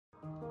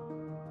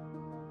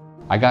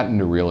I got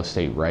into real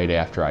estate right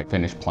after I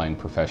finished playing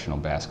professional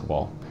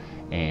basketball,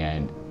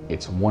 and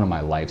it's one of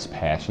my life's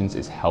passions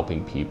is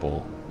helping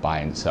people buy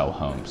and sell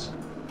homes.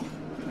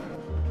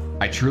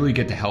 I truly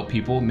get to help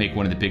people make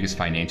one of the biggest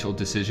financial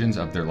decisions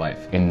of their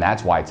life. And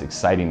that's why it's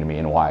exciting to me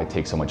and why I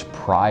take so much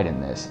pride in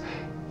this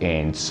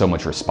and so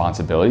much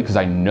responsibility, because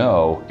I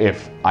know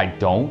if I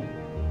don't,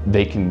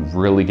 they can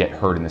really get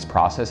hurt in this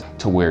process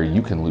to where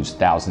you can lose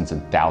thousands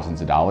and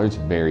thousands of dollars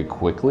very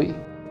quickly.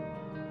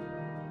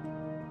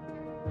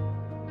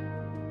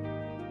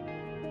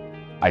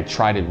 I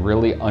try to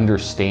really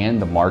understand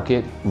the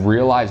market,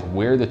 realize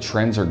where the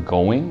trends are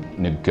going,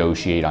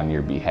 negotiate on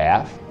your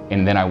behalf,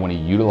 and then I want to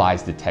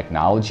utilize the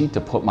technology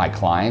to put my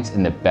clients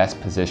in the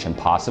best position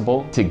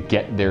possible to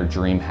get their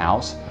dream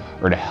house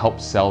or to help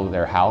sell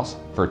their house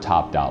for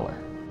top dollar.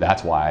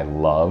 That's why I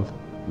love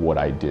what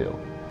I do.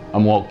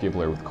 I'm Walt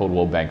Gibler with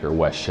Coldwell Banker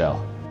West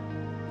Shell.